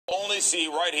NBC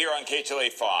right here on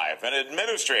KTLA5. An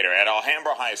administrator at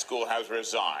Alhambra High School has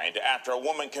resigned after a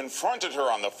woman confronted her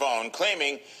on the phone,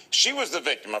 claiming she was the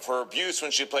victim of her abuse when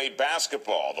she played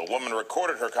basketball. The woman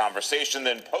recorded her conversation,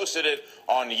 then posted it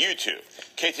on YouTube.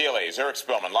 KTLA's Eric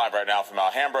Spellman live right now from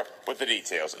Alhambra with the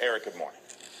details. Eric, good morning.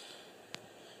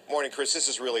 Morning, Chris. This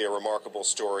is really a remarkable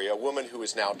story. A woman who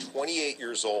is now 28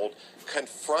 years old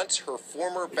confronts her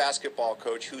former basketball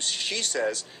coach, who she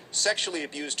says sexually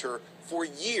abused her for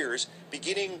years,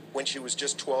 beginning when she was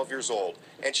just 12 years old.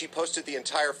 And she posted the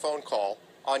entire phone call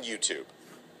on YouTube.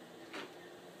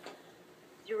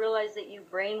 Do you realize that you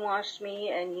brainwashed me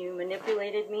and you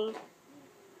manipulated me,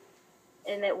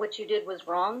 and that what you did was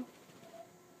wrong?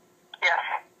 Yes,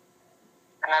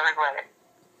 and I regret it.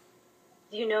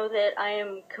 Do you know that I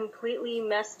am completely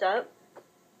messed up?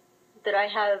 That I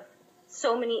have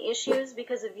so many issues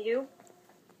because of you?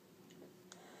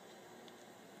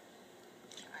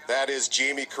 That is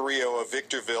Jamie Carrillo of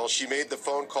Victorville. She made the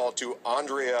phone call to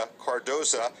Ms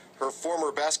Cardosa, her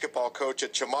former basketball coach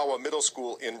at Chamawa Middle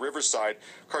School in Riverside.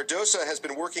 Cardosa has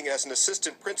been working as an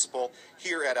assistant principal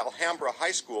here at Alhambra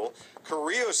High School.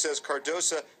 Carrillo says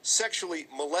Cardosa sexually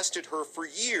molested her for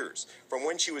years, from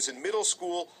when she was in middle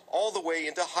school all the way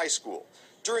into high school.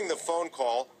 During the phone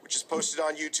call, which is posted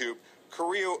on YouTube,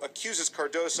 Carrillo accuses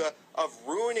Cardosa of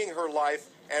ruining her life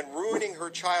and ruining her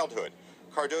childhood.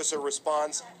 Cardosa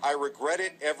responds, "I regret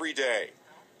it every day."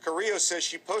 Carrillo says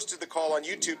she posted the call on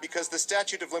YouTube because the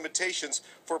statute of limitations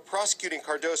for prosecuting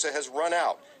Cardosa has run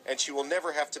out, and she will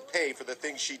never have to pay for the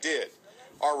things she did.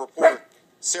 Our reporter,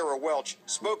 Sarah Welch,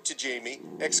 spoke to Jamie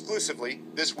exclusively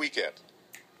this weekend.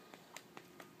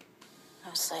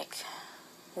 I was like,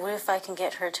 what if I can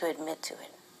get her to admit to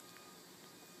it?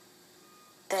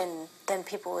 Then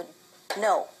people would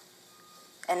know,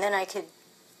 and then I could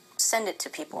send it to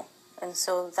people. And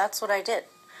so that's what I did,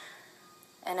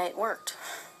 and it worked.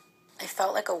 I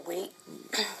felt like a weight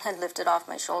had lifted off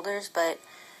my shoulders, but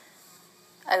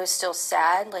I was still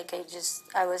sad.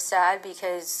 I was sad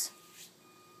because,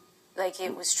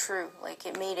 it was true.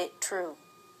 It made it true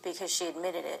because she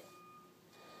admitted it.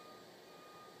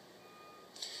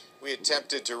 We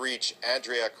attempted to reach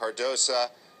Ms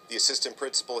Cardosa, the assistant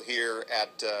principal here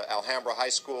at Alhambra High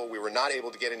School. We were not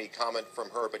able to get any comment from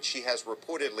her, but she has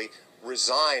reportedly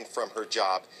resigned from her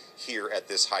job here at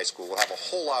this high school. We'll have a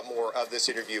whole lot more of this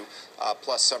interview,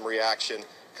 plus some reaction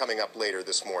coming up later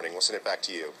this morning. We'll send it back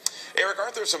to you. Eric,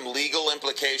 aren't there some legal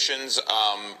implications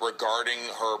regarding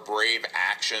her brave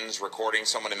actions, recording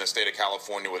someone in the state of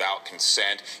California without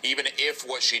consent, even if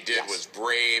what she did was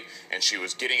brave and she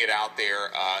was getting it out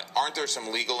there? Aren't there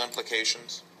some legal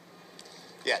implications?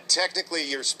 Yeah, technically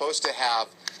you're supposed to have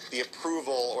the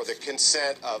approval or the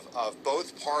consent of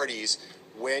both parties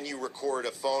when you record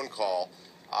a phone call.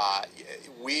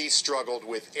 We struggled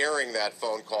with airing that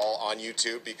phone call on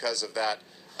YouTube because of that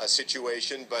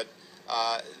situation, but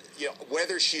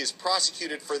whether she is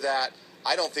prosecuted for that,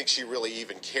 I don't think she really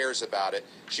even cares about it.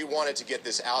 She wanted to get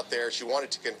this out there. She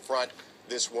wanted to confront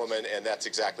this woman, and that's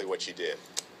exactly what she did.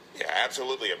 Yeah,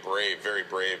 absolutely a brave, very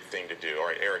brave thing to do. All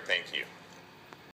right, Eric, thank you.